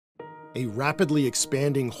A rapidly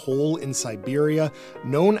expanding hole in Siberia,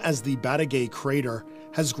 known as the Batagay Crater,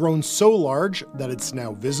 has grown so large that it's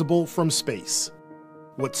now visible from space.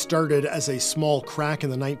 What started as a small crack in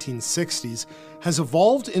the 1960s has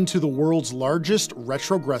evolved into the world's largest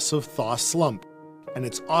retrogressive thaw slump, and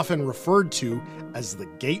it's often referred to as the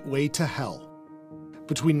gateway to hell.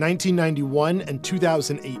 Between 1991 and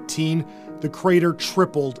 2018, the crater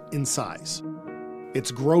tripled in size.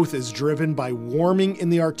 Its growth is driven by warming in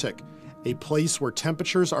the Arctic, a place where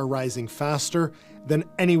temperatures are rising faster than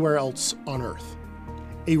anywhere else on Earth.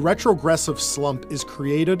 A retrogressive slump is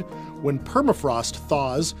created when permafrost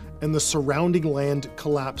thaws and the surrounding land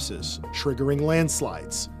collapses, triggering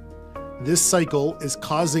landslides. This cycle is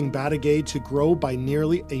causing Batagay to grow by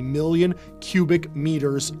nearly 1 million cubic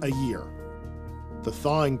meters a year. The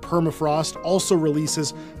thawing permafrost also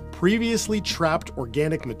releases previously trapped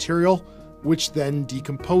organic material, which then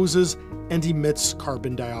decomposes and emits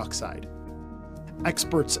carbon dioxide.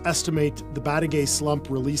 Experts estimate the Batagay slump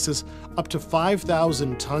releases up to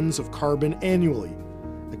 5,000 tons of carbon annually,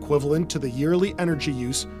 equivalent to the yearly energy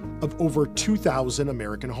use of over 2,000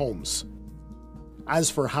 American homes.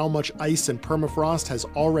 As for how much ice and permafrost has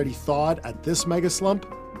already thawed at this megaslump,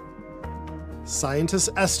 scientists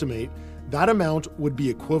estimate that amount would be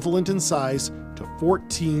equivalent in size to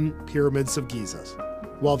 14 pyramids of Giza.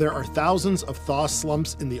 While there are thousands of thaw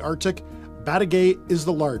slumps in the Arctic, Batagay is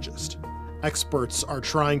the largest. Experts are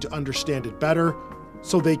trying to understand it better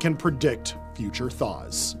so they can predict future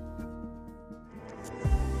thaws.